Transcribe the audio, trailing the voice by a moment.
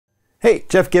Hey,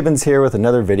 Jeff Gibbons here with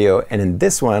another video, and in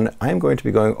this one I'm going to be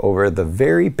going over the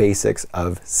very basics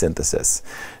of synthesis.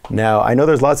 Now, I know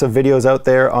there's lots of videos out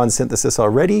there on synthesis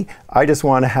already. I just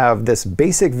want to have this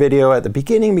basic video at the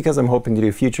beginning because I'm hoping to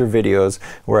do future videos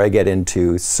where I get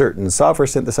into certain software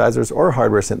synthesizers or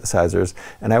hardware synthesizers,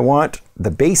 and I want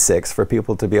the basics for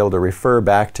people to be able to refer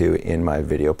back to in my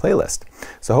video playlist.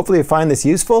 So hopefully you find this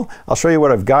useful. I'll show you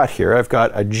what I've got here. I've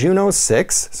got a Juno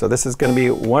 6, so this is going to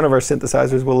be one of our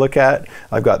synthesizers we'll look at.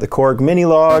 I've got the Korg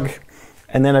Minilogue,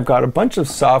 and then I've got a bunch of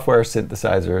software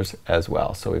synthesizers as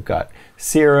well. So we've got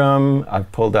Serum,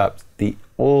 I've pulled up the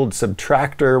old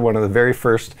Subtractor, one of the very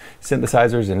first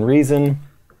synthesizers in Reason.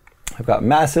 I've got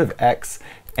Massive X,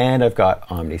 and I've got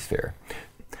Omnisphere.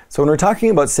 So when we're talking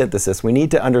about synthesis, we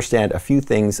need to understand a few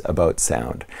things about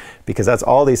sound, because that's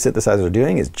all these synthesizers are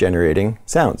doing is generating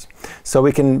sounds. So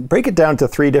we can break it down to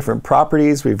three different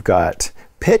properties. We've got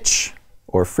pitch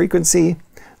or frequency,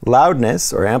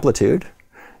 loudness or amplitude,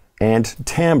 and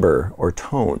timbre or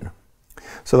tone.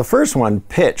 So the first one,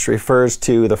 pitch, refers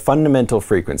to the fundamental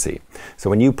frequency. So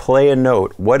when you play a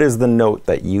note, what is the note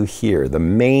that you hear, the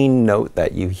main note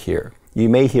that you hear? You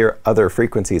may hear other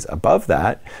frequencies above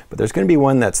that, but there's going to be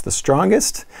one that's the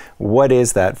strongest. What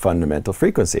is that fundamental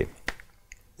frequency?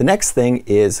 The next thing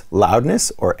is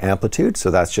loudness or amplitude, so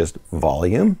that's just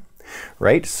volume,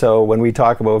 right? So when we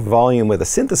talk about volume with a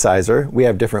synthesizer, we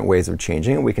have different ways of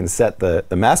changing it. We can set the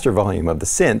master volume of the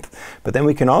synth, but then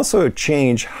we can also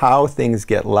change how things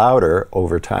get louder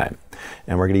over time.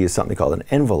 And we're going to use something called an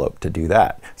envelope to do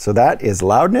that. So that is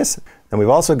loudness. And we've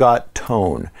also got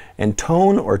tone. And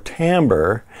tone or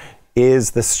timbre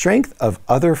is the strength of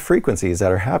other frequencies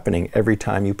that are happening every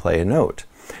time you play a note.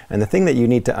 And the thing that you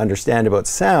need to understand about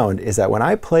sound is that when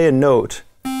I play a note,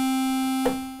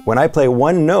 when I play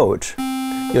one note,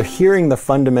 you're hearing the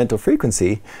fundamental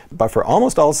frequency, but for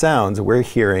almost all sounds, we're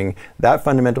hearing that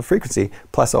fundamental frequency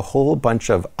plus a whole bunch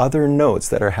of other notes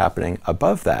that are happening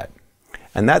above that.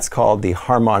 And that's called the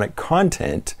harmonic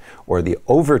content, or the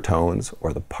overtones,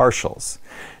 or the partials.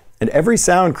 And every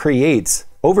sound creates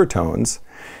overtones,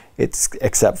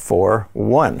 except for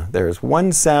one. There's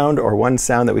one sound or one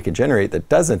sound that we can generate that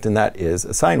doesn't, and that is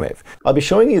a sine wave. I'll be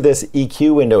showing you this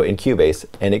EQ window in Cubase,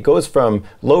 and it goes from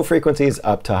low frequencies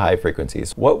up to high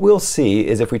frequencies. What we'll see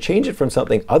is if we change it from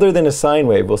something other than a sine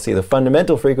wave, we'll see the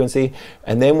fundamental frequency,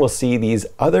 and then we'll see these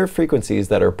other frequencies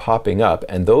that are popping up,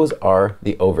 and those are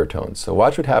the overtones. So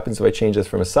watch what happens if I change this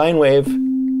from a sine wave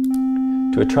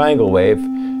to a triangle wave.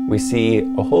 We see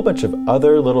a whole bunch of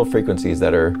other little frequencies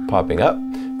that are popping up.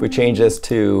 If we change this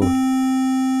to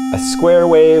a square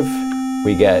wave,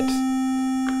 we get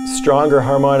stronger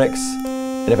harmonics.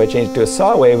 And if I change it to a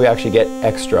saw wave, we actually get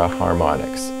extra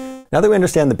harmonics. Now that we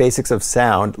understand the basics of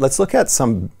sound, let's look at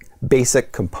some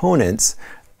basic components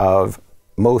of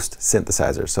most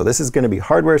synthesizers. So this is going to be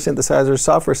hardware synthesizers,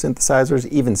 software synthesizers,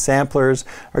 even samplers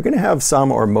are going to have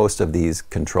some or most of these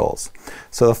controls.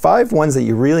 So the five ones that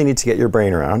you really need to get your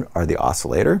brain around are the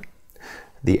oscillator,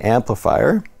 the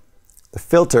amplifier, the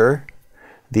filter,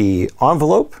 the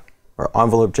envelope or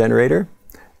envelope generator,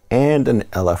 and an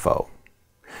LFO.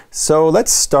 So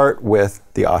let's start with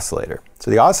the oscillator. So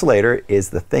the oscillator is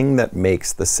the thing that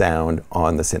makes the sound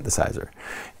on the synthesizer.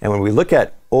 And when we look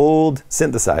at old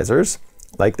synthesizers,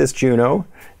 like this Juno,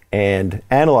 and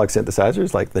analog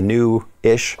synthesizers like the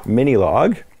new-ish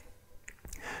Minilogue,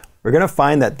 we're going to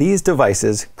find that these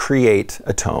devices create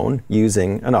a tone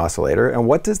using an oscillator. And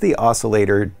what does the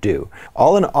oscillator do?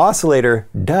 All an oscillator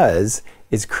does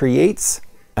is creates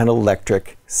an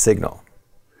electric signal.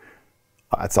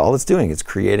 That's all it's doing. It's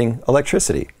creating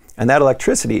electricity. And that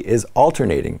electricity is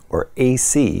alternating, or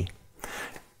AC.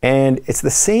 And it's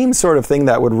the same sort of thing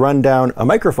that would run down a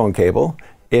microphone cable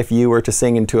if you were to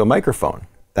sing into a microphone.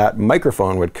 That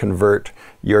microphone would convert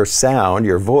your sound,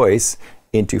 your voice,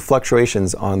 into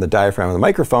fluctuations on the diaphragm of the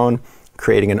microphone,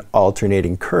 creating an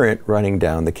alternating current running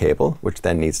down the cable, which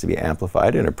then needs to be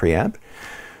amplified in a preamp.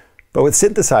 But with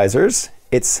synthesizers,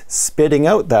 it's spitting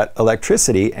out that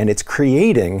electricity and it's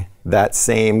creating that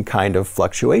same kind of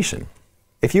fluctuation.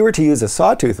 If you were to use a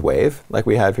sawtooth wave, like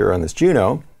we have here on this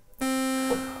Juno,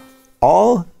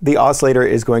 all the oscillator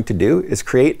is going to do is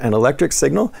create an electric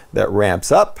signal that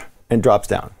ramps up and drops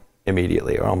down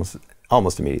immediately, or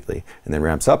almost immediately, and then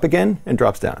ramps up again and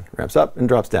drops down, ramps up and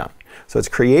drops down. So it's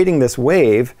creating this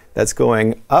wave that's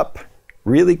going up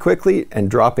really quickly and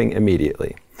dropping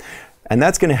immediately. And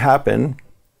that's going to happen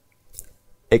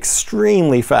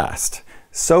extremely fast.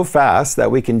 So fast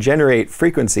that we can generate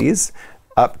frequencies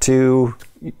up to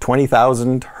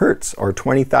 20,000 hertz, or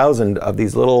 20,000 of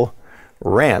these little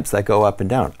ramps that go up and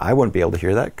down. I wouldn't be able to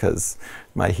hear that because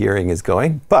my hearing is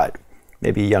going, but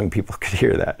Maybe young people could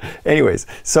hear that. Anyways,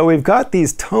 so we've got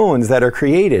these tones that are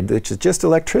created, which is just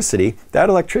electricity. That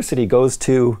electricity goes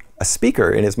to a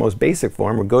speaker in its most basic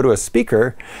form, would go to a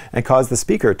speaker and cause the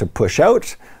speaker to push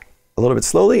out a little bit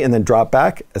slowly and then drop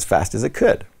back as fast as it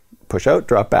could. Push out,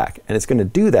 drop back. And it's going to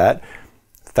do that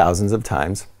thousands of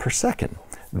times per second.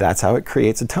 That's how it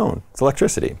creates a tone. It's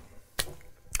electricity.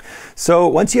 So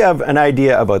once you have an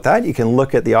idea about that, you can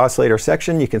look at the oscillator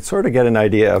section. You can sort of get an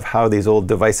idea of how these old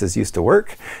devices used to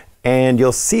work. And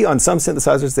you'll see on some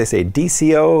synthesizers they say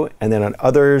DCO, and then on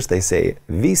others they say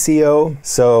VCO.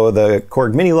 So the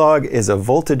Korg Minilogue is a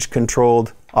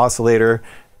voltage-controlled oscillator,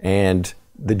 and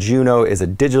the Juno is a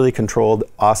digitally controlled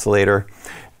oscillator.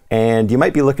 And you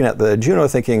might be looking at the Juno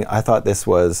thinking, I thought this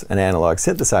was an analog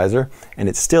synthesizer, and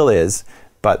it still is.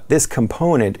 But this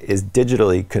component is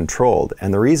digitally controlled.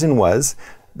 And the reason was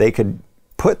they could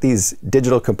put these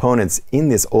digital components in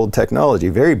this old technology,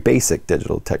 very basic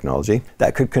digital technology,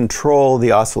 that could control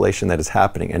the oscillation that is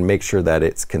happening and make sure that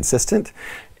it's consistent.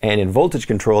 And in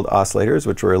voltage-controlled oscillators,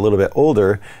 which were a little bit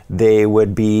older, they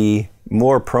would be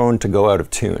more prone to go out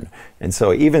of tune. And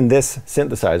so even this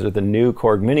synthesizer, the new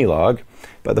Korg Minilogue,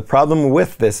 but the problem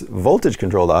with this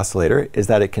voltage-controlled oscillator is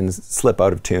that it can slip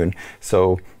out of tune.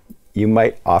 So you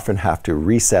might often have to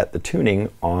reset the tuning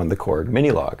on the Korg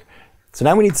Minilogue. So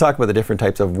now we need to talk about the different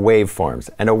types of waveforms.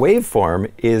 And a waveform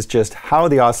is just how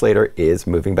the oscillator is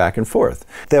moving back and forth.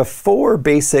 The four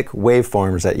basic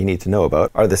waveforms that you need to know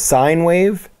about are the sine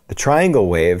wave, the triangle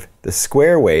wave, the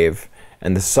square wave,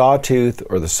 and the sawtooth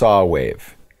or the saw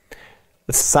wave.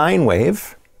 The sine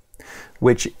wave,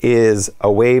 which is a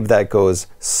wave that goes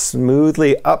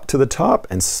smoothly up to the top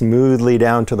and smoothly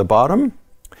down to the bottom.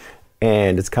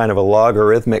 And it's kind of a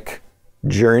logarithmic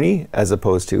journey as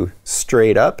opposed to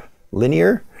straight up,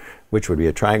 linear, which would be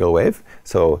a triangle wave.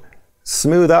 So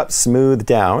smooth up, smooth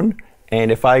down.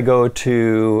 And if I go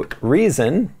to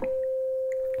reason,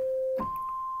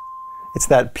 it's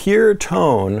that pure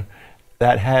tone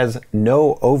that has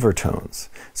no overtones.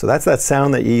 So that's that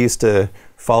sound that you used to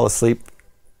fall asleep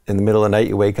in the middle of the night,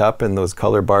 you wake up and those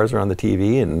color bars are on the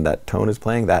TV and that tone is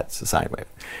playing. That's a sine wave.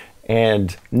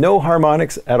 And no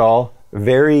harmonics at all.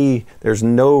 There's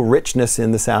no richness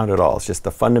in the sound at all. It's just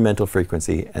the fundamental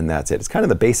frequency and that's it. It's kind of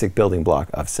the basic building block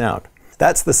of sound.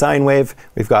 That's the sine wave.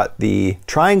 We've got the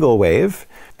triangle wave,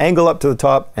 angle up to the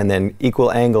top and then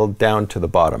equal angle down to the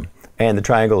bottom. And the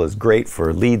triangle is great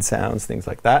for lead sounds, things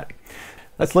like that.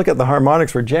 Let's look at the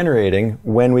harmonics we're generating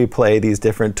when we play these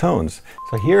different tones.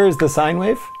 So here is the sine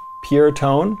wave, pure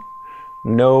tone,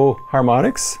 no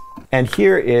harmonics. And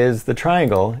here is the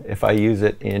triangle. If I use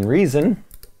it in reason,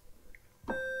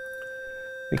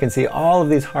 we can see all of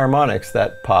these harmonics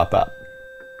that pop up.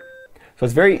 So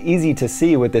it's very easy to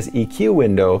see with this EQ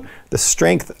window the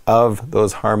strength of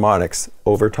those harmonics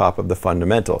over top of the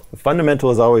fundamental. The fundamental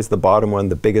is always the bottom one,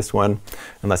 the biggest one,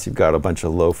 unless you've got a bunch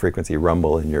of low frequency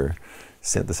rumble in your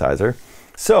synthesizer.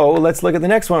 So let's look at the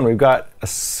next one. We've got a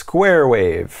square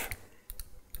wave.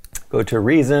 Go to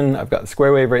reason. I've got the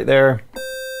square wave right there.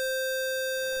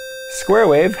 Square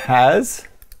wave has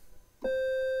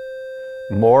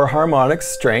more harmonic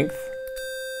strength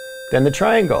than the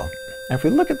triangle. And if we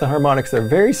look at the harmonics, they're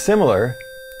very similar,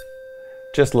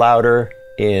 just louder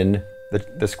in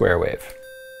the square wave.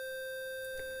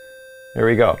 There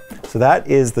we go. So that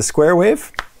is the square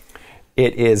wave.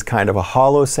 It is kind of a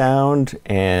hollow sound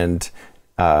and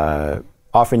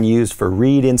often used for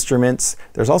reed instruments.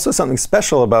 There's also something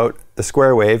special about the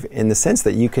square wave in the sense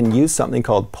that you can use something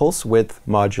called pulse width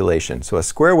modulation. So a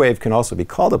square wave can also be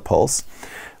called a pulse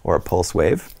or a pulse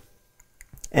wave.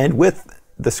 And with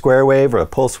the square wave or a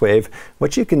pulse wave,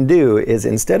 what you can do is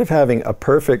instead of having a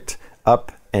perfect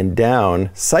up and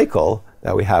down cycle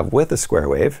that we have with a square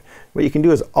wave, what you can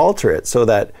do is alter it so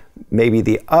that maybe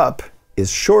the up is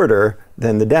shorter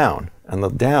than the down and the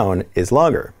down is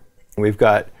longer. We've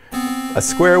got a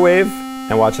square wave,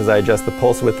 and watch as I adjust the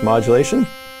pulse width modulation.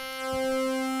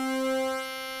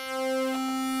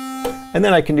 And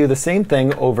then I can do the same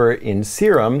thing over in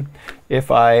serum if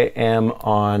I am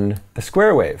on the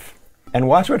square wave. And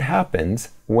watch what happens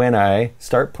when I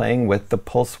start playing with the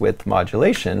pulse width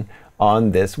modulation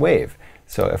on this wave.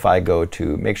 So if I go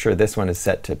to, make sure this one is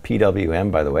set to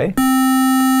PWM, by the way.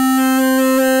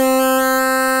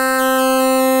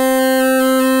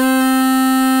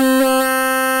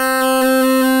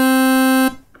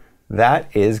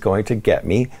 That is going to get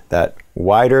me that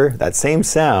wider, that same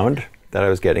sound that I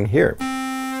was getting here.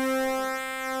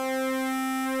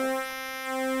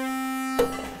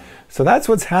 So that's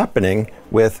what's happening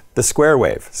with the square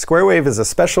wave. Square wave is a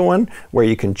special one where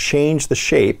you can change the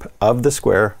shape of the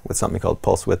square with something called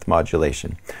pulse width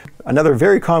modulation. Another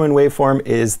very common waveform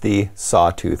is the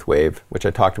sawtooth wave, which I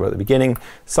talked about at the beginning.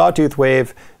 Sawtooth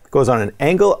wave goes on an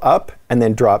angle up and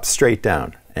then drops straight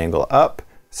down. Angle up,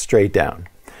 straight down.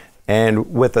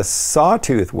 And with a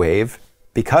sawtooth wave,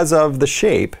 because of the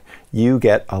shape, you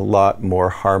get a lot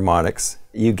more harmonics.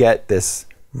 You get this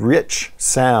rich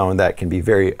sound that can be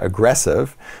very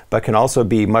aggressive, but can also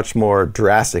be much more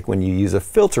drastic when you use a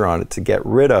filter on it to get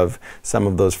rid of some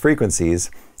of those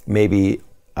frequencies, maybe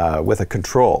with a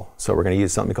control. So we're going to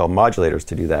use something called modulators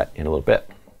to do that in a little bit.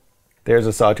 There's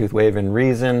a sawtooth wave in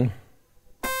Reason.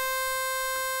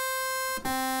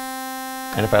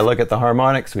 And if I look at the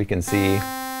harmonics, we can see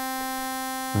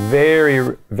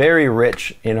very, very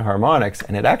rich in harmonics,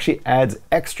 and it actually adds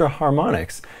extra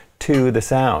harmonics to the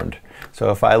sound.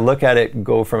 So if I look at it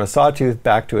go from a sawtooth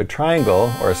back to a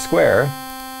triangle or a square,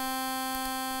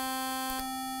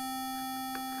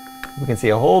 we can see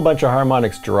a whole bunch of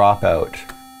harmonics drop out.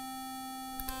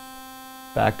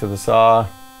 Back to the saw,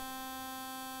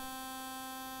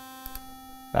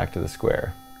 back to the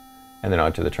square, and then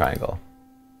onto the triangle.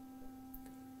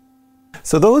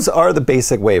 So those are the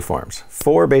basic waveforms,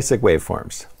 4 basic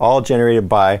waveforms, all generated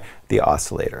by the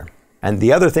oscillator. And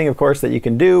the other thing, of course, that you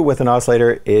can do with an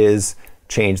oscillator is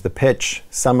change the pitch.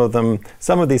 Some of these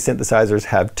synthesizers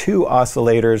have 2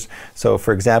 oscillators. So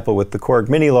for example, with the Korg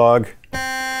Minilogue,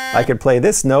 I could play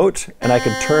this note and I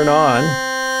could turn on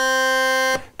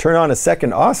a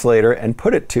second oscillator and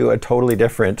put it to a totally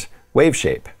different wave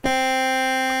shape.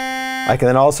 I can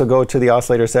then also go to the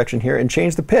oscillator section here and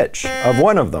change the pitch of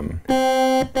one of them.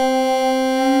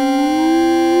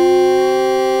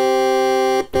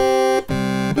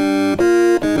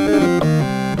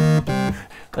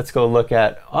 Let's go look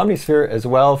at Omnisphere as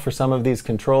well for some of these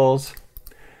controls.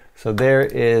 So there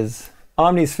is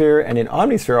Omnisphere, and in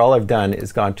Omnisphere all I've done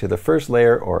is gone to the first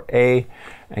layer, or A,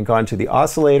 and gone to the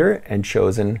oscillator and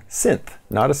chosen Synth.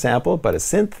 Not a sample, but a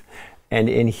Synth. And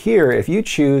in here, if you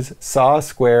choose saw,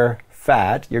 square,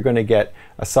 fat, you're going to get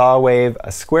a saw wave,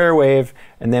 a square wave,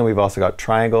 and then we've also got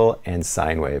triangle and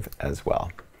sine wave as well.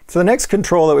 So the next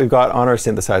control that we've got on our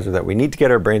synthesizer that we need to get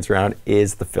our brains around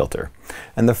is the filter.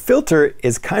 And the filter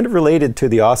is kind of related to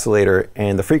the oscillator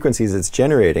and the frequencies it's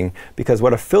generating, because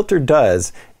what a filter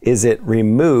does is it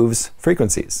removes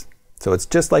frequencies. So it's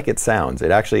just like it sounds. It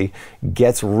actually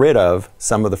gets rid of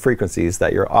some of the frequencies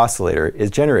that your oscillator is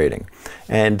generating.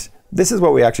 And this is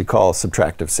what we actually call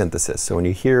subtractive synthesis. So when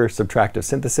you hear subtractive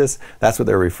synthesis, that's what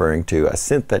they're referring to, a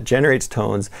synth that generates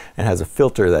tones and has a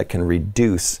filter that can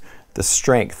reduce the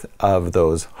strength of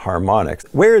those harmonics.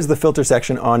 Where is the filter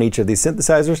section on each of these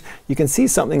synthesizers? You can see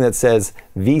something that says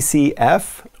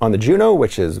VCF on the Juno,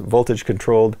 which is voltage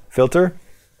controlled filter.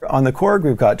 On the Korg,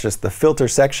 we've got just the filter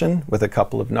section with a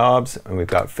couple of knobs, and we've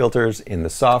got filters in the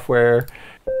software.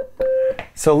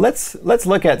 So let's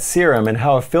look at Serum and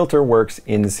how a filter works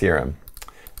in Serum.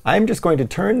 I'm just going to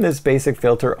turn this basic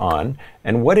filter on,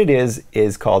 and what it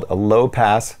is called a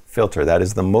low-pass filter. That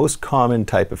is the most common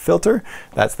type of filter.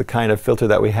 That's the kind of filter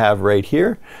that we have right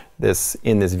here.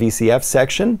 In this VCF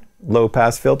section,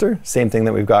 low-pass filter, same thing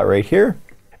that we've got right here.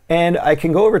 And I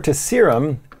can go over to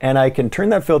Serum, and I can turn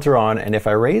that filter on, and if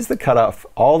I raise the cutoff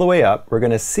all the way up, we're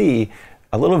going to see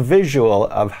a little visual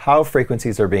of how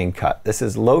frequencies are being cut. This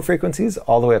is low frequencies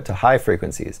all the way up to high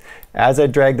frequencies. As I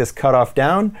drag this cutoff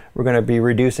down, we're going to be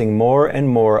reducing more and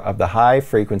more of the high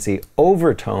frequency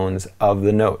overtones of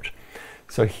the note.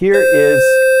 So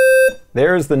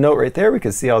there's the note right there. We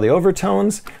can see all the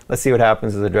overtones. Let's see what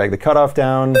happens as I drag the cutoff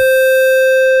down.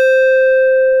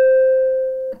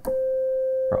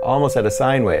 We're almost at a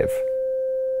sine wave.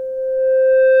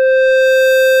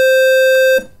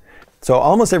 So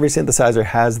almost every synthesizer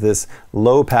has this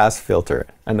low-pass filter.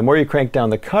 And the more you crank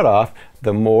down the cutoff,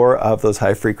 the more of those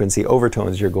high-frequency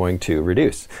overtones you're going to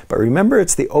reduce. But remember,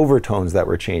 it's the overtones that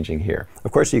we're changing here.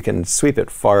 Of course, you can sweep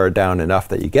it far down enough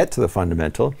that you get to the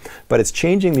fundamental, but it's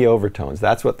changing the overtones.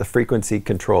 That's what the frequency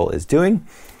control is doing.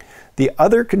 The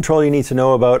other control you need to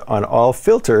know about on all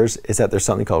filters is that there's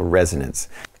something called resonance.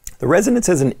 The resonance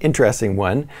is an interesting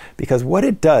one because what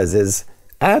it does is,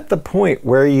 at the point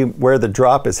where the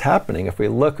drop is happening, if we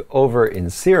look over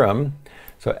in Serum,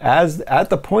 so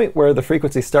at the point where the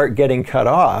frequencies start getting cut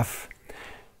off,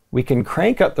 we can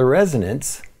crank up the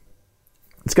resonance.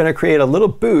 It's going to create a little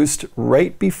boost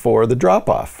right before the drop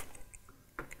off.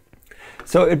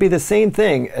 So it'd be the same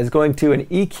thing as going to an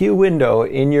EQ window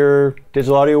in your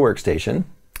digital audio workstation,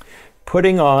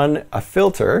 putting on a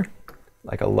filter,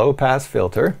 like a low pass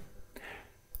filter,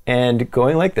 and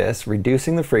going like this,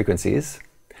 reducing the frequencies.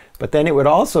 But then it would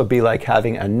also be like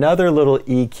having another little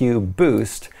EQ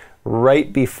boost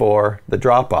right before the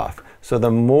drop off. So the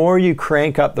more you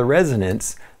crank up the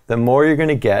resonance, the more you're going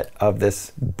to get of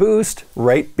this boost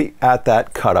right at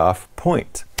that cutoff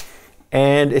point.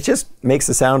 And it just makes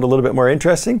the sound a little bit more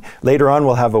interesting. Later on,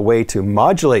 we'll have a way to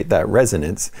modulate that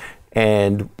resonance,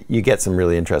 and you get some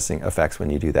really interesting effects when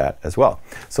you do that as well.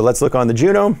 So let's look on the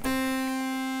Juno,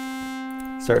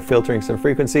 start filtering some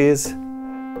frequencies,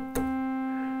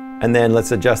 and then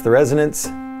let's adjust the resonance.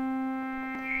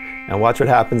 And watch what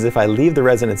happens if I leave the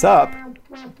resonance up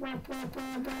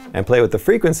and play with the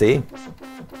frequency.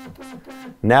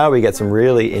 Now we get some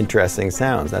really interesting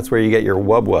sounds. That's where you get your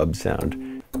wub-wub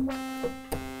sound.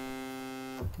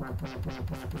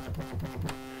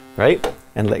 Right?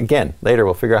 And again, later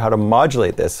we'll figure out how to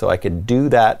modulate this so I could do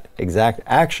that exact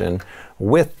action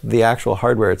with the actual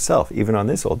hardware itself, even on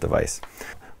this old device.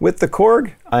 With the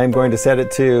Korg, I'm going to set it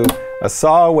to a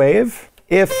saw wave.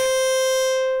 If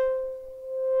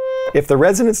the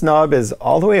resonance knob is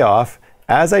all the way off,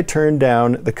 as I turn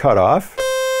down the cutoff,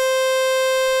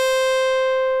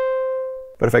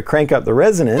 but if I crank up the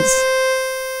resonance,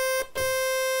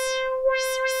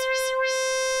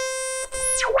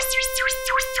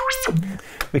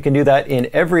 we can do that in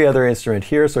every other instrument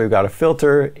here. So we've got a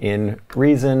filter in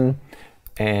Reason,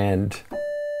 and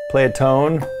play a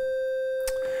tone,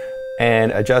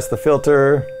 and adjust the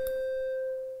filter,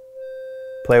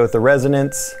 play with the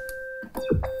resonance.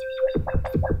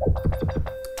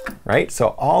 Right? So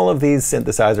all of these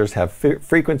synthesizers have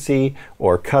frequency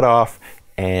or cutoff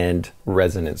and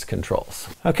resonance controls.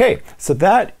 Okay, so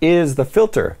that is the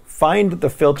filter. Find the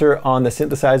filter on the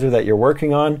synthesizer that you're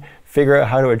working on, figure out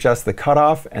how to adjust the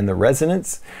cutoff and the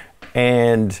resonance,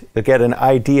 and you'll get an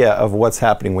idea of what's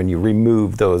happening when you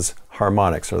remove those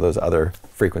harmonics or those other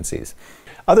frequencies.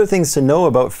 Other things to know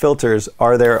about filters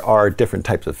are there are different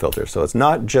types of filters. So it's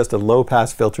not just a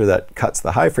low-pass filter that cuts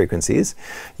the high frequencies.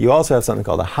 You also have something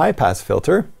called a high-pass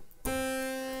filter.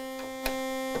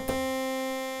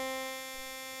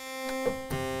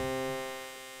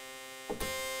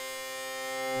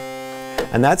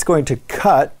 And that's going to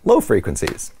cut low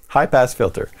frequencies. High-pass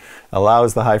filter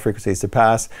allows the high frequencies to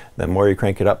pass. The more you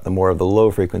crank it up, the more of the low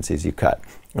frequencies you cut.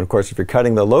 And of course, if you're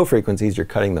cutting the low frequencies, you're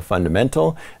cutting the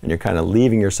fundamental, and you're kind of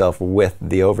leaving yourself with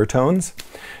the overtones.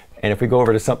 And if we go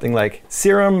over to something like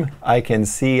Serum, I can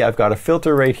see I've got a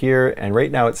filter right here, and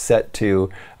right now it's set to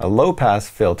a low-pass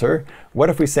filter. What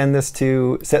if we set this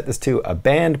to a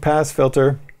band-pass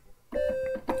filter?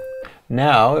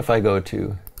 Now, if I go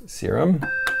to Serum,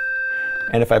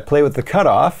 and if I play with the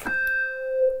cutoff,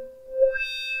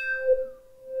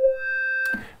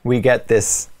 we get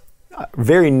this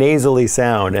very nasally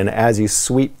sound, and as you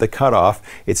sweep the cutoff,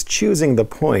 it's choosing the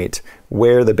point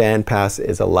where the bandpass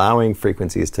is allowing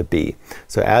frequencies to be.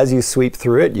 So as you sweep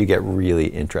through it, you get really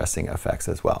interesting effects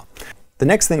as well. The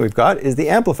next thing we've got is the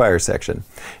amplifier section.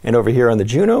 And over here on the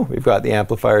Juno, we've got the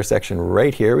amplifier section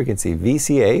right here. We can see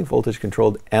VCA, voltage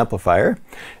controlled amplifier.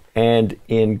 And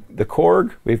in the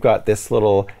Korg, we've got this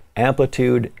little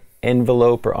amplitude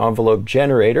envelope or envelope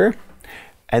generator.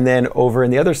 And then over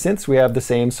in the other synths, we have the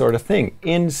same sort of thing.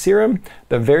 In Serum,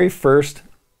 the very first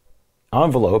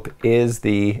envelope is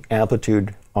the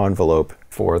amplitude envelope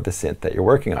for the synth that you're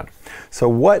working on. So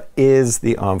what is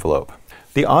the envelope?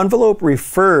 The envelope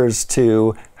refers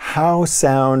to how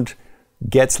sound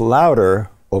gets louder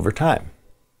over time.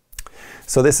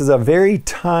 So this is a very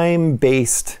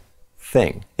time-based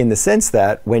thing, in the sense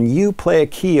that when you play a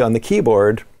key on the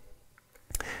keyboard,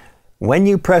 when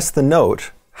you press the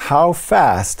note, how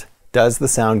fast does the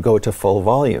sound go to full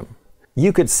volume?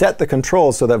 You could set the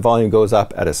control so that volume goes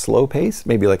up at a slow pace,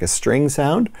 maybe like a string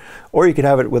sound, or you could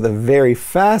have it with a very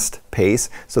fast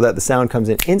pace so that the sound comes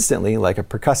in instantly like a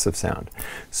percussive sound.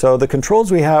 So the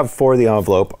controls we have for the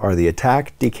envelope are the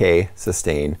attack, decay,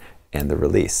 sustain, and the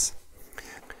release.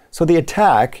 So the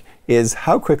attack is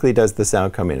how quickly does the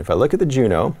sound come in. If I look at the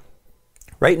Juno,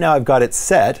 right now I've got it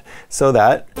set so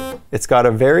that it's got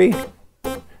a very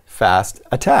fast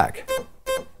attack.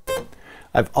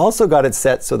 I've also got it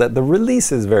set so that the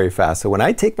release is very fast. So when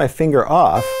I take my finger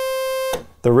off,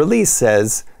 the release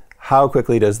says, how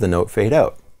quickly does the note fade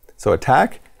out? So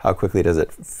attack, how quickly does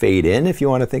it fade in, if you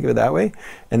want to think of it that way?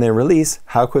 And then release,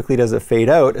 how quickly does it fade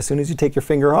out as soon as you take your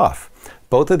finger off?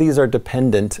 Both of these are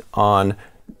dependent on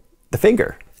the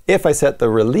finger. If I set the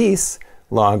release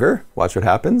longer, watch what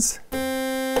happens.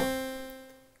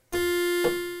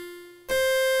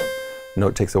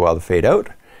 Note takes a while to fade out.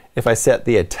 If I set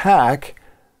the attack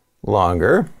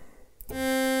longer,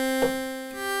 the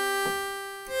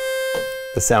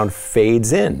sound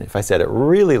fades in. If I set it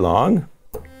really long,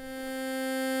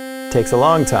 takes a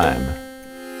long time.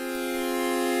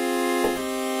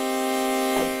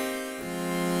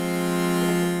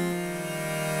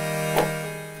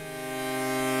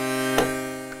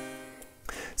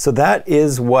 So that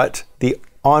is what the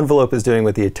envelope is doing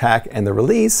with the attack and the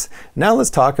release. Now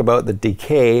let's talk about the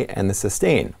decay and the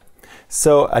sustain.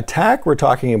 So attack, we're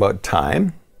talking about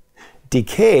time.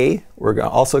 Decay, we're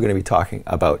also going to be talking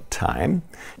about time.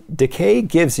 Decay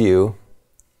gives you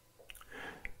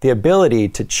the ability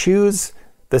to choose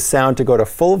the sound to go to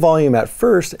full volume at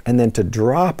first and then to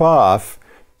drop off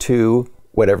to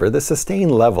whatever the sustain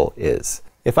level is.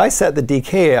 If I set the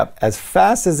decay up as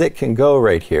fast as it can go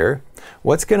right here,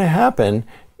 what's going to happen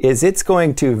is it's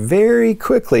going to very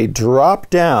quickly drop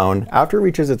down. After it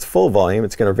reaches its full volume,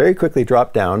 it's going to very quickly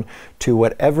drop down to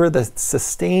whatever the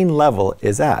sustain level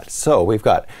is at. So we've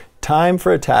got time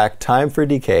for attack, time for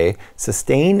decay.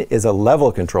 Sustain is a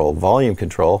level control, volume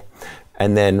control,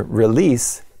 and then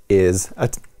release is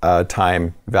a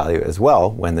time value as well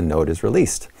when the note is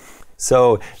released.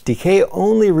 So decay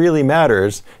only really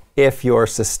matters if your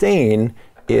sustain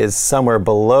is somewhere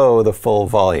below the full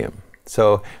volume.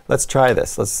 So let's try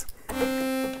this.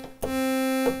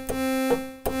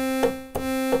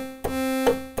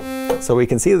 So we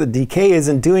can see that decay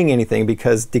isn't doing anything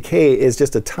because decay is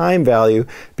just a time value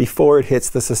before it hits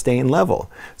the sustain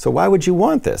level. So why would you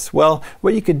want this? Well,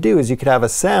 what you could do is you could have a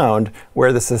sound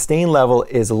where the sustain level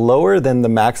is lower than the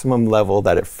maximum level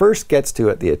that it first gets to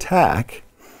at the attack,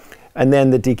 and then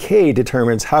the decay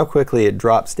determines how quickly it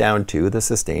drops down to the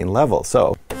sustain level.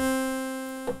 So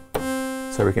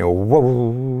we can go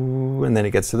whoa, and then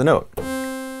it gets to the note.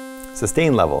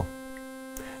 Sustain level.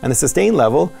 And the sustain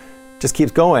level just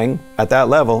keeps going at that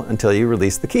level until you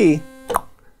release the key,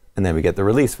 and then we get the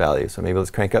release value. So maybe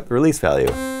let's crank up the release value.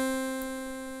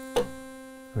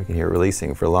 We can hear it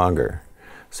releasing for longer.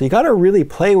 So you got to really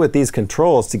play with these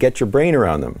controls to get your brain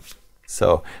around them.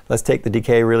 So let's take the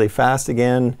decay really fast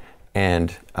again,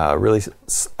 and a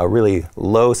really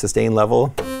low sustain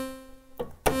level.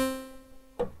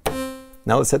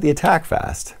 Now let's set the attack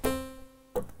fast.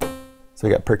 So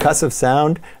we got percussive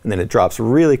sound, and then it drops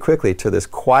really quickly to this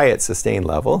quiet sustain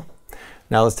level.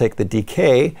 Now let's take the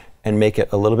decay and make it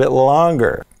a little bit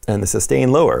longer, and the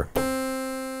sustain lower.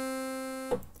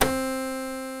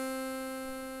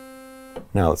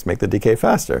 Now let's make the decay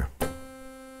faster.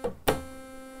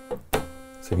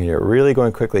 So you can hear it really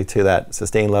going quickly to that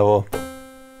sustain level.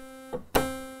 And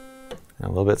a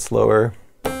little bit slower.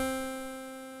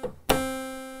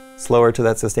 Slower to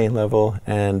that sustain level,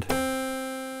 and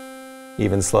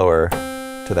even slower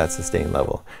to that sustain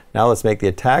level. Now let's make the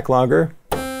attack longer,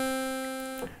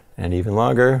 and even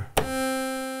longer.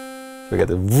 So we got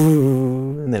the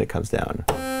woo, and then it comes down.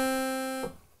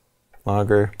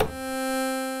 Longer.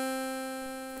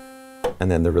 And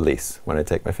then the release when I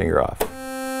take my finger off.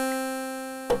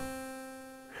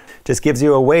 Just gives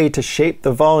you a way to shape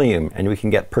the volume, and we can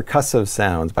get percussive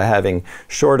sounds by having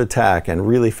short attack and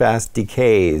really fast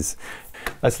decays.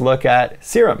 Let's look at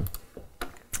Serum.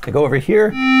 I go over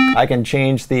here, I can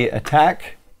change the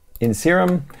attack in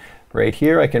Serum. Right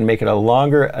here I can make it a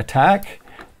longer attack.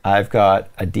 I've got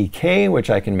a decay, which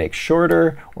I can make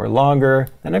shorter or longer.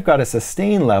 Then I've got a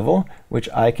sustain level, which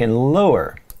I can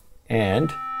lower.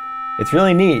 And it's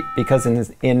really neat because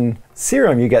in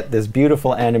Serum you get this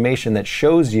beautiful animation that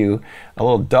shows you a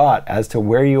little dot as to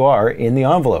where you are in the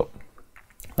envelope.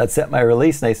 Let's set my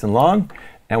release nice and long,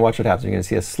 and watch what happens. You're going to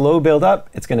see a slow build up.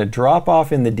 It's going to drop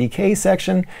off in the decay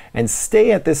section and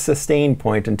stay at this sustain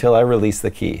point until I release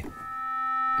the key.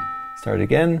 Start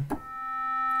again.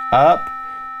 Up.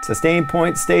 Sustain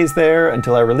point stays there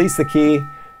until I release the key,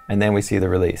 and then we see the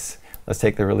release. Let's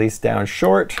take the release down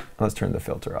short. Let's turn the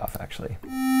filter off actually.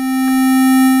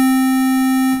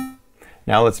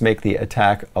 Now let's make the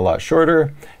attack a lot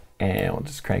shorter, and we'll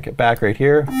just crank it back right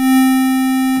here.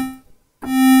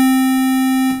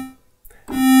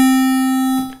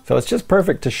 So it's just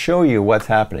perfect to show you what's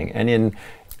happening. And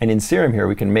in Serum here,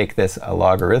 we can make this a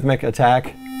logarithmic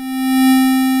attack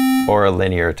or a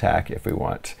linear attack if we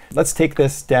want. Let's take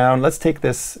this down. Let's take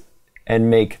this and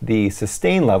make the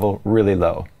sustain level really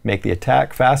low. Make the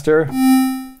attack faster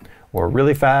or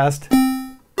really fast.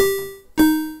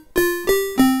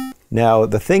 Now,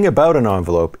 the thing about an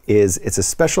envelope is it's a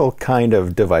special kind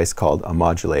of device called a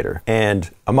modulator. And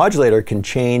a modulator can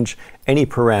change any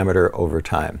parameter over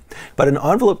time. But an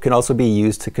envelope can also be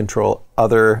used to control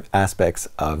other aspects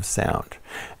of sound.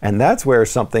 And that's where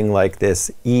something like this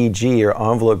EG or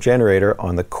envelope generator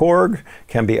on the Korg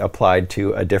can be applied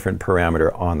to a different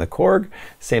parameter on the Korg.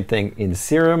 Same thing in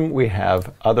Serum. We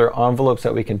have other envelopes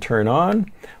that we can turn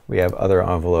on. We have other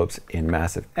envelopes in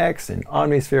Massive X, in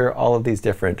Omnisphere, all of these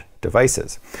different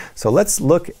devices. So let's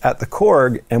look at the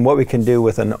Korg and what we can do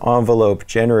with an envelope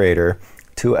generator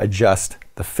to adjust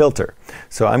the filter.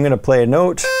 So I'm going to play a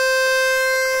note.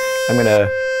 I'm going to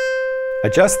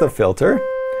adjust the filter,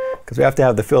 because we have to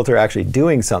have the filter actually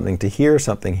doing something to hear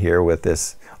something here with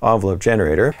this envelope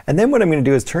generator. And then what I'm going to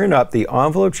do is turn up the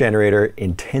envelope generator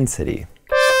intensity.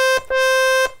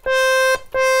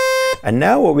 And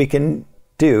now what we can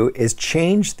do is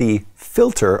change the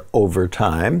filter over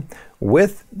time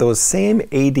with those same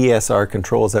ADSR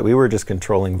controls that we were just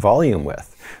controlling volume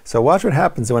with. So watch what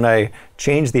happens when I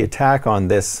change the attack on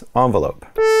this envelope.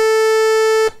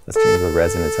 Let's change the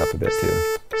resonance up a bit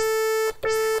too.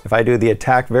 If I do the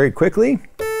attack very quickly,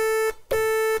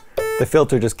 the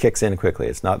filter just kicks in quickly.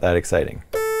 It's not that exciting.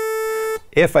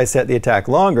 If I set the attack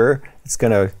longer, it's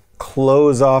going to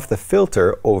close off the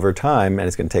filter over time, and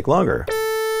it's going to take longer.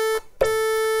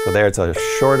 So there, it's a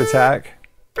short attack.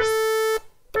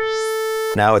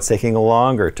 Now it's taking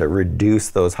longer to reduce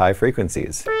those high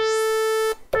frequencies.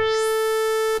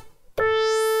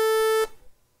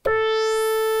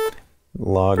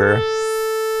 Longer.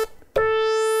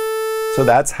 So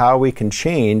that's how we can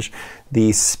change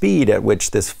the speed at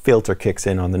which this filter kicks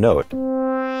in on the note.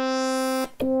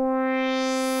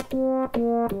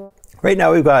 Right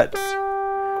now we've got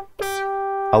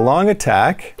a long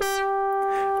attack,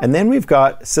 and then we've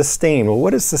got sustain. Well,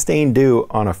 what does sustain do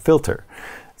on a filter?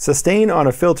 Sustain on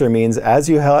a filter means as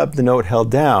you have the note held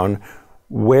down,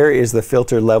 where is the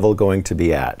filter level going to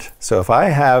be at? So if I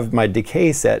have my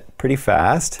decay set pretty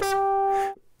fast,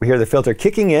 we hear the filter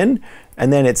kicking in,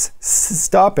 and then it's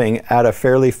stopping at a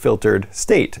fairly filtered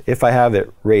state. If I have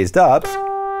it raised up,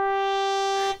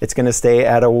 it's going to stay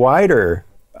at a wider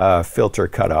filter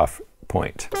cutoff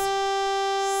point.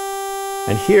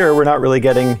 And here we're not really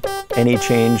getting any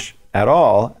change at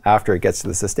all after it gets to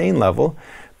the sustain level.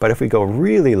 But if we go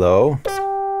really low,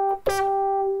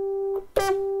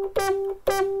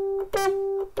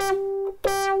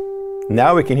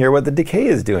 now we can hear what the decay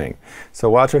is doing. So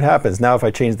watch what happens. Now if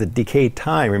I change the decay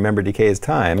time, remember decay is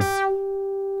time,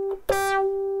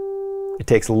 it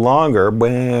takes longer.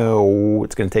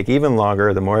 It's going to take even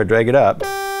longer the more I drag it up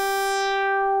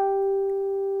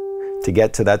to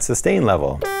get to that sustain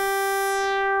level.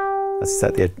 Let's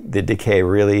set the decay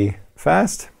really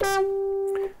fast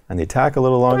and the attack a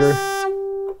little longer.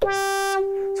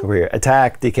 So we're here,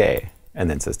 attack, decay, and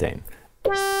then sustain.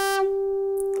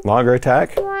 Longer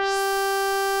attack.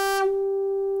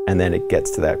 And then it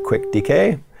gets to that quick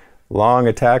decay. Long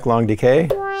attack, long decay.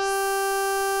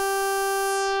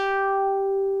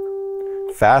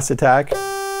 Fast attack,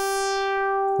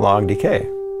 long decay.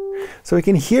 So we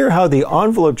can hear how the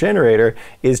envelope generator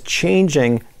is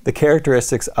changing the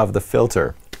characteristics of the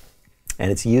filter.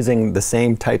 And it's using the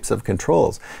same types of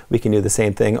controls. We can do the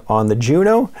same thing on the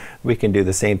Juno. We can do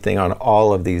the same thing on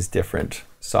all of these different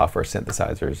software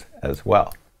synthesizers as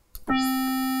well.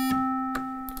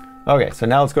 Okay, so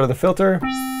now let's go to the filter.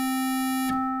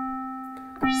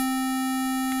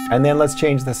 And then let's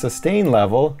change the sustain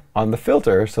level on the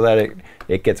filter so that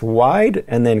it gets wide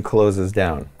and then closes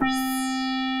down.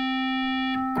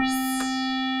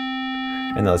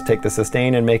 And then let's take the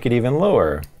sustain and make it even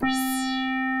lower.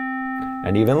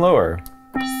 And even lower.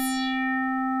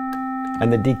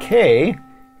 And the decay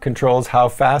controls how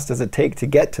fast does it take to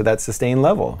get to that sustain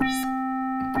level.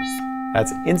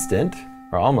 That's instant,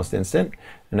 or almost instant.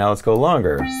 And now let's go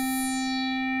longer.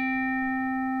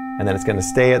 And then it's going to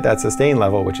stay at that sustain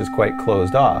level, which is quite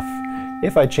closed off.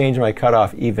 If I change my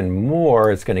cutoff even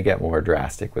more, it's going to get more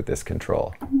drastic with this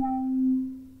control,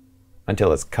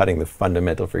 until it's cutting the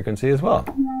fundamental frequency as well.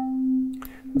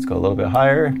 Let's go a little bit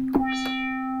higher.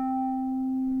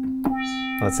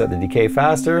 Let's set the decay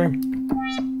faster.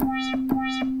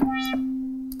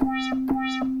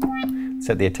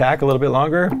 Set the attack a little bit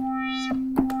longer.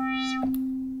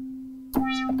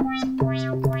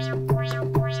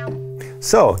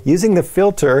 So using the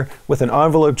filter with an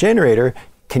envelope generator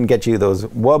can get you those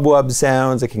wub-wub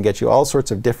sounds. It can get you all sorts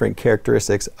of different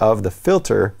characteristics of the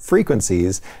filter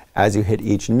frequencies as you hit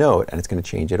each note, and it's going to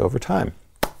change it over time.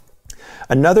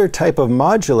 Another type of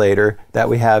modulator that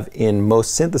we have in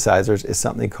most synthesizers is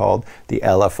something called the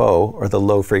LFO, or the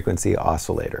low frequency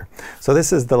oscillator. So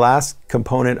this is the last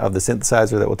component of the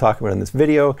synthesizer that we'll talk about in this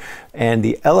video. And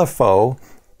the LFO,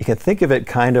 you can think of it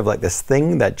kind of like this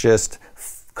thing that just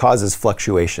causes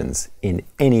fluctuations in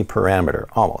any parameter,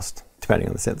 almost, depending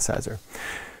on the synthesizer.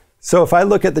 So if I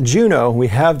look at the Juno, we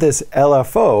have this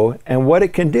LFO, and what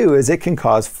it can do is it can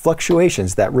cause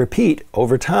fluctuations that repeat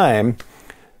over time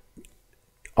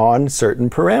on certain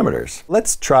parameters.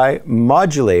 Let's try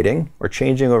modulating, or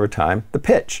changing over time, the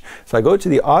pitch. So I go to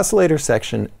the oscillator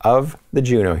section of the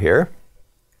Juno here,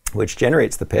 which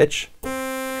generates the pitch,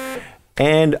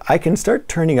 and I can start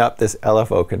turning up this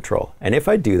LFO control. And if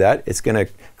I do that, it's going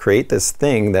to create this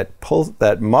thing that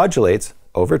modulates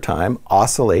over time,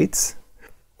 oscillates,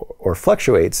 or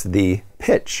fluctuates the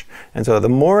pitch. And so the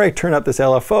more I turn up this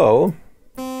LFO,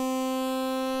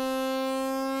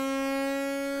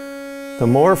 the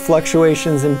more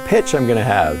fluctuations in pitch I'm going to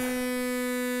have.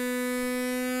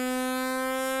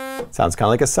 Sounds kind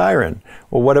of like a siren.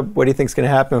 Well, what do you think is going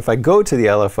to happen if I go to the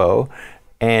LFO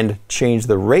and change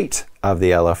the rate of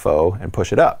the LFO and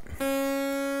push it up?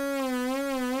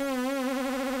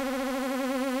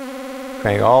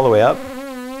 Crank it all the way up.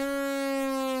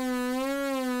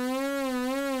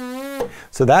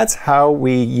 So that's how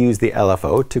we use the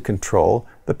LFO to control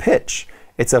the pitch.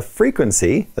 It's a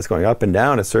frequency that's going up and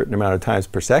down a certain amount of times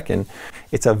per second.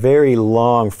 It's a very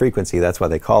long frequency. That's why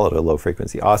they call it a low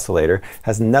frequency oscillator. It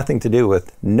has nothing to do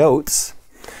with notes.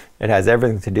 It has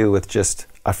everything to do with just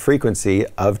a frequency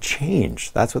of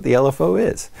change. That's what the LFO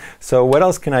is. So what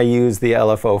else can I use the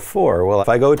LFO for? Well, if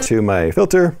I go to my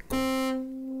filter,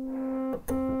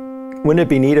 wouldn't it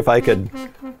be neat if I could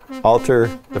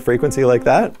alter the frequency like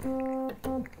that?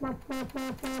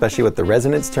 Especially with the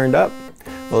resonance turned up.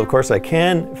 Well, of course I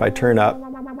can if I turn up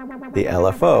the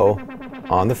LFO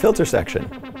on the filter section.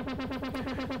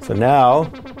 So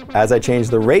now, as I change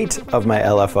the rate of my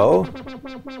LFO,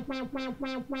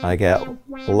 I get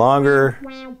longer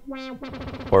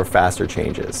or faster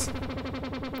changes.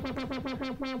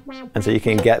 And so you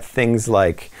can get things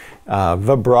like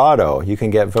vibrato. You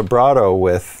can get vibrato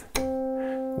with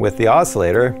the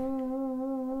oscillator.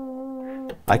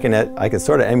 I can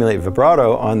sort of emulate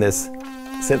vibrato on this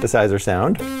synthesizer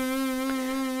sound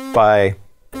by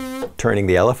turning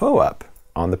the LFO up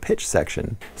on the pitch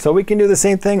section. So we can do the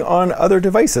same thing on other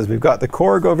devices. We've got the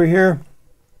Korg over here,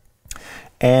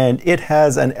 and it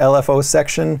has an LFO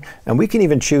section, and we can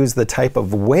even choose the type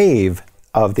of wave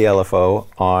of the LFO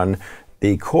on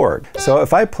the Korg. So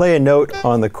if I play a note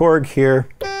on the Korg here,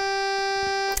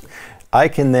 I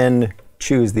can then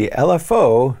choose the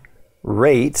LFO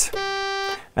rate,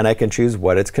 and I can choose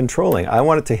what it's controlling. I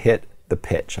want it to hit the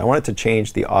pitch. I want it to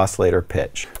change the oscillator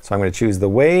pitch. So I'm going to choose the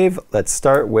wave. Let's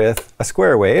start with a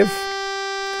square wave.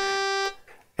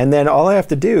 And then all I have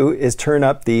to do is turn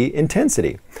up the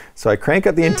intensity. So I crank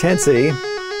up the intensity.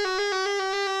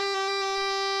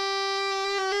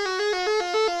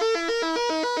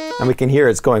 And we can hear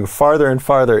it's going farther and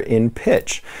farther in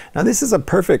pitch. Now this is a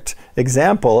perfect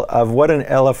example of what an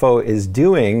LFO is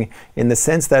doing, in the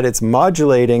sense that it's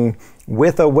modulating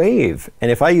with a wave. And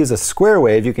if I use a square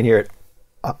wave, you can hear it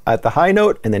at the high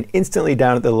note and then instantly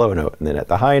down at the low note, and then at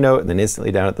the high note and then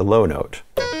instantly down at the low note.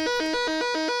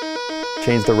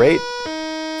 Change the rate.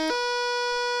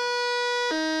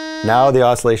 Now the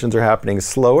oscillations are happening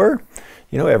slower,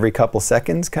 you know, every couple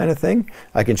seconds kind of thing.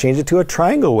 I can change it to a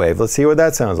triangle wave. Let's see what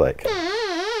that sounds like.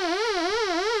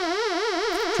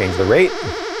 Change the rate.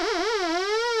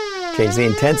 Change the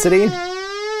intensity.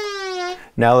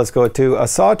 Now let's go to a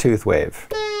sawtooth wave.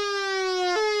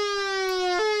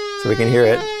 So we can hear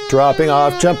it dropping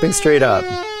off, jumping straight up.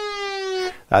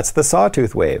 That's the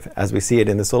sawtooth wave. As we see it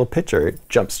in this little picture, it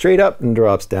jumps straight up and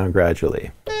drops down gradually.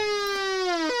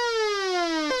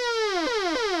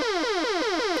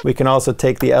 We can also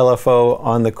take the LFO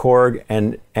on the Korg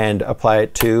and apply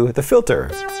it to the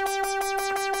filter.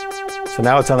 So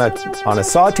now it's on a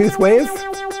sawtooth wave.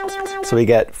 So we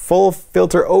get full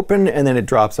filter open and then it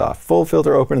drops off. Full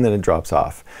filter open and then it drops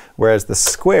off. Whereas the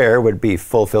square would be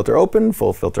full filter open,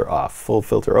 full filter off, full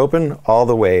filter open, all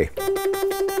the way.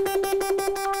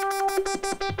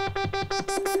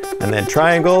 And then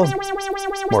triangle,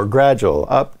 more gradual,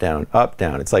 up, down, up,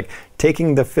 down. It's like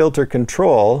taking the filter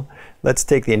control. Let's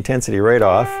take the intensity right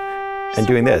off and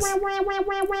doing this.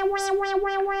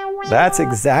 That's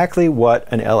exactly what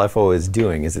an LFO is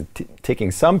doing, is it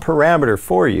taking some parameter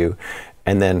for you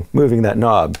and then moving that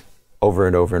knob over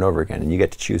and over and over again. And you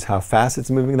get to choose how fast it's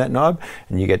moving that knob,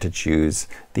 and you get to choose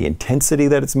the intensity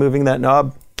that it's moving that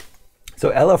knob.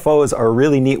 So LFOs are a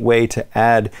really neat way to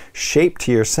add shape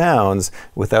to your sounds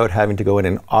without having to go in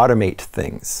and automate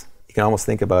things. You can almost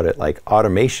think about it like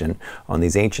automation on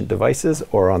these ancient devices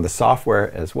or on the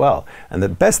software as well. And the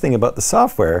best thing about the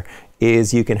software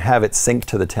is you can have it sync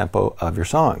to the tempo of your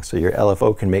song. So your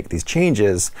LFO can make these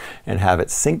changes and have it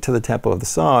sync to the tempo of the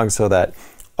song, so that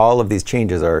all of these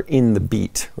changes are in the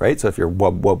beat, right? So if your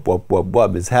wub, wub, wub, wub,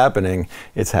 wub is happening,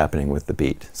 it's happening with the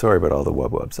beat. Sorry about all the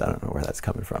wub wubs. I don't know where that's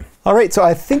coming from. All right, so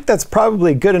I think that's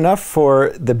probably good enough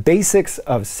for the basics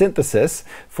of synthesis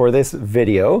for this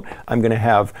video. I'm going to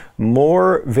have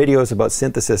more videos about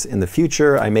synthesis in the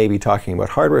future. I may be talking about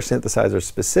hardware synthesizers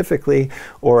specifically,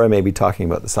 or I may be talking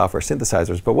about the software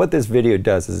synthesizers. But what this video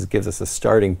does is it gives us a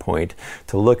starting point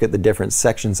to look at the different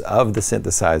sections of the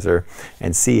synthesizer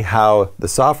and see how the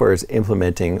software is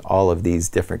implementing all of these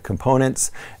different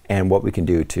components and what we can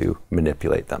do to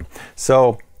manipulate them.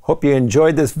 So hope you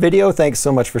enjoyed this video. Thanks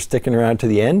so much for sticking around to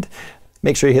the end.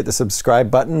 Make sure you hit the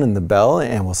subscribe button and the bell,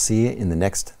 and we'll see you in the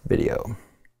next video.